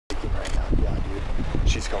Yeah, dude.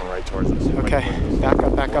 She's coming right towards us. Okay, back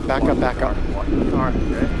up, back up, back up, back up. All right,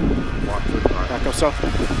 okay. Walk to the car. Back up, so.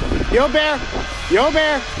 Yo, bear! Yo,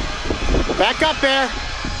 bear! Back up, bear!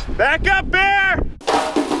 Back up, bear!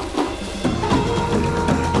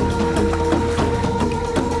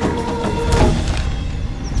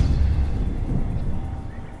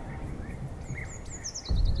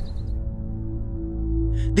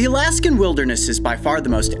 The Alaskan wilderness is by far the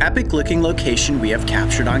most epic-looking location we have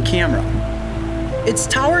captured on camera. Its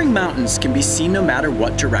towering mountains can be seen no matter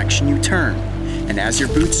what direction you turn, and as your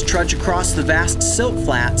boots trudge across the vast silt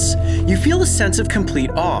flats, you feel a sense of complete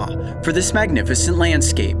awe for this magnificent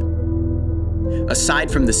landscape. Aside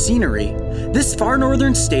from the scenery, this far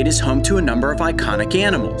northern state is home to a number of iconic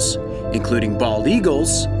animals, including bald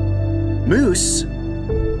eagles, moose,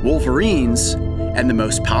 wolverines, and the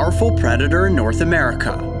most powerful predator in North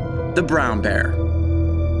America, the brown bear.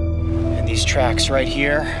 And these tracks right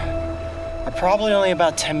here are probably only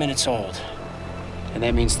about 10 minutes old. And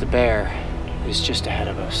that means the bear is just ahead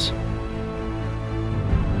of us.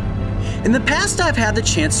 In the past, I've had the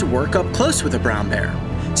chance to work up close with a brown bear,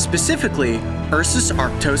 specifically Ursus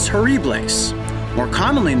arctos horribilis, more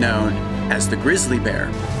commonly known as the grizzly bear.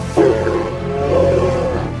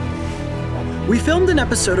 We filmed an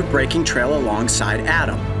episode of Breaking Trail alongside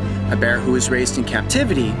Adam, a bear who was raised in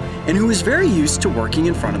captivity and who is very used to working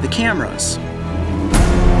in front of the cameras.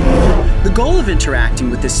 The goal of interacting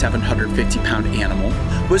with this 750-pound animal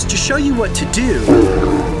was to show you what to do.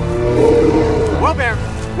 Whoa, bear!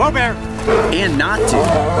 Whoa, bear! And not do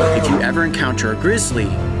if you ever encounter a grizzly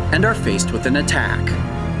and are faced with an attack.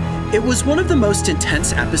 It was one of the most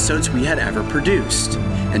intense episodes we had ever produced,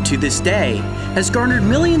 and to this day has garnered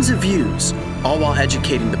millions of views, all while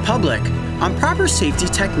educating the public on proper safety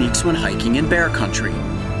techniques when hiking in bear country.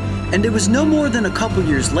 And it was no more than a couple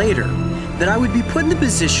years later that I would be put in the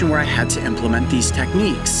position where I had to implement these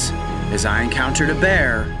techniques, as I encountered a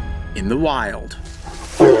bear in the wild.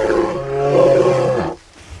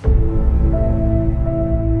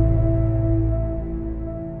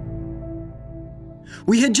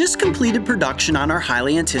 We had just completed production on our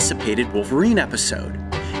highly anticipated Wolverine episode,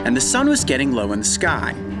 and the sun was getting low in the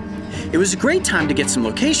sky. It was a great time to get some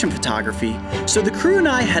location photography, so the crew and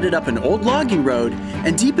I headed up an old logging road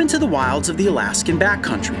and deep into the wilds of the Alaskan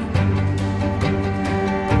backcountry.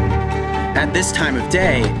 At this time of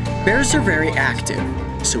day, bears are very active,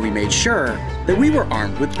 so we made sure that we were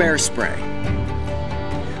armed with bear spray.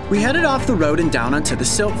 We headed off the road and down onto the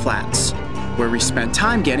silt flats, where we spent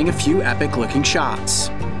time getting a few epic-looking shots.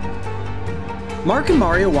 Mark and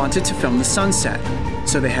Mario wanted to film the sunset,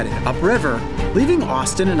 so they headed upriver, leaving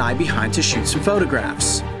Austin and I behind to shoot some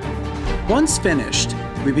photographs. Once finished,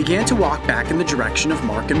 we began to walk back in the direction of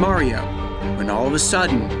Mark and Mario, when all of a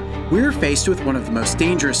sudden, we were faced with one of the most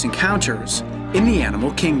dangerous encounters in the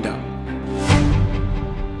animal kingdom.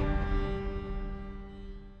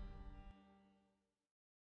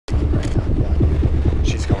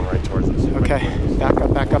 She's coming right towards us. Okay, back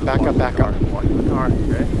up, back up, back up, back up. Walk to the car,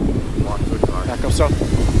 okay? Walk to the car. Back up, so.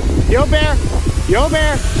 Yo, bear! Yo,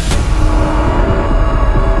 bear!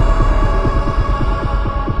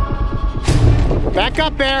 Back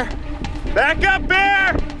up, bear! Back up,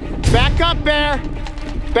 bear! Back up, bear!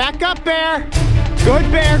 Back up, bear! Good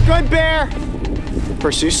bear, good bear!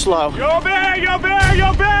 Pursue slow. Yo, bear! Yo, bear!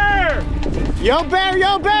 Yo, bear! Yo, bear,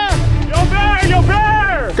 yo, bear! Yo, bear! Yo,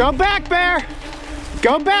 bear! Go back, bear!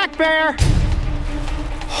 Go back, bear!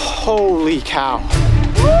 Holy cow.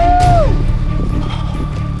 Woo!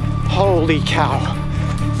 Holy cow.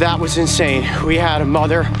 That was insane. We had a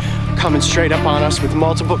mother coming straight up on us with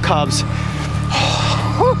multiple cubs.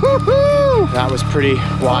 That was pretty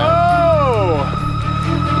wild. Whoa!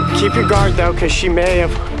 Keep your guard though, because she may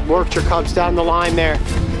have worked her cubs down the line there.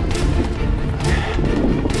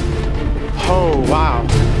 Oh, wow.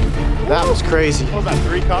 That was crazy. What was that,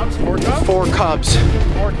 3 cubs? 4 cubs? 4 cubs.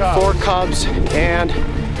 4 cubs. 4 cubs and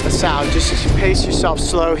a sow. Just as you pace yourself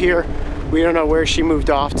slow here. We don't know where she moved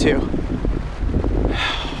off to.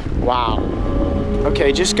 Wow.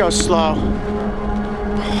 Okay, just go slow.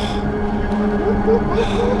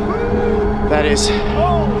 That is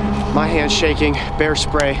my hand shaking, bear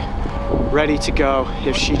spray, ready to go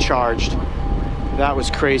if she charged. That was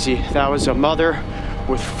crazy. That was a mother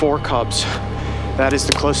with 4 cubs. That is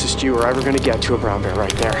the closest you were ever gonna get to a brown bear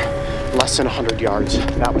right there. Less than 100 yards.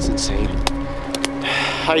 That was insane.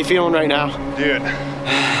 How you feeling right now? Dude,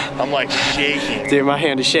 I'm like shaking. Dude, my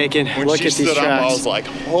hand is shaking. When Look she at these stood tracks. up, I was like,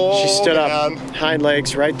 oh, She stood man. up, hind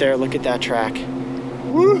legs right there. Look at that track.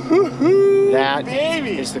 Woo-hoo-hoo, That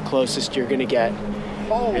baby. is the closest you're gonna get.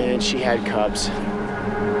 Oh. And she had cubs.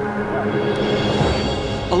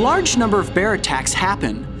 A large number of bear attacks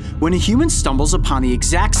happen when a human stumbles upon the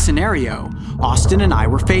exact scenario Austin and I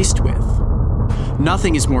were faced with.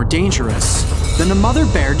 Nothing is more dangerous than a mother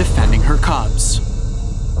bear defending her cubs.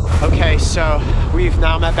 Okay, so we've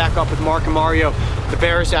now met back up with Mark and Mario. The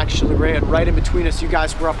bears actually ran right in between us. You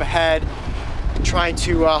guys were up ahead trying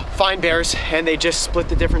to find bears, and they just split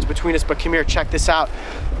the difference between us. But come here, check this out.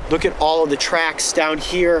 Look at all of the tracks down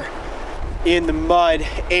here in the mud,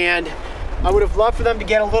 and I would have loved for them to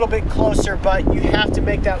get a little bit closer, but you have to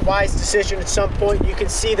make that wise decision at some point. You can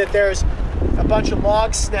see that there's a bunch of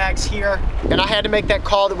log snags here, and I had to make that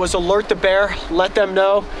call that was alert the bear, let them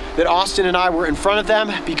know that Austin and I were in front of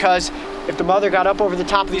them, because if the mother got up over the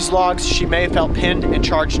top of these logs, she may have felt pinned and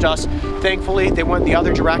charged us. Thankfully, they went the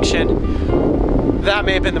other direction. That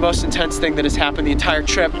may have been the most intense thing that has happened the entire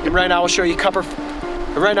trip. And right now, I'll show you a couple.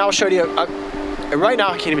 Right now, I'll show you. Right now,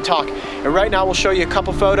 I can't even talk. And right now, we'll show you a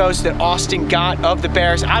couple photos that Austin got of the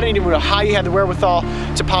bears. I don't even know how you had the wherewithal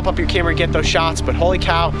to pop up your camera and get those shots, but holy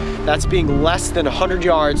cow, that's being less than 100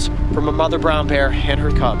 yards from a mother brown bear and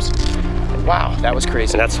her cubs. Wow, that was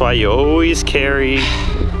crazy. And that's why you always carry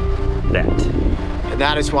that. And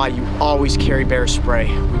that is why you always carry bear spray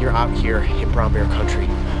when you're out here in brown bear country.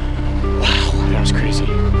 Wow, that was crazy.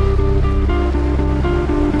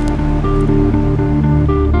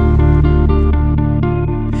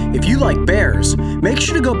 If you like bears, make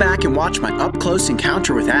sure to go back and watch my up-close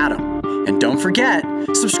encounter with Adam. And don't forget,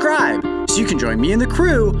 subscribe so you can join me and the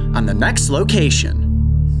crew on the next location.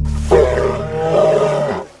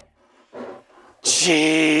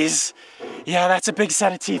 Jeez. Yeah, that's a big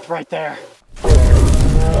set of teeth right there.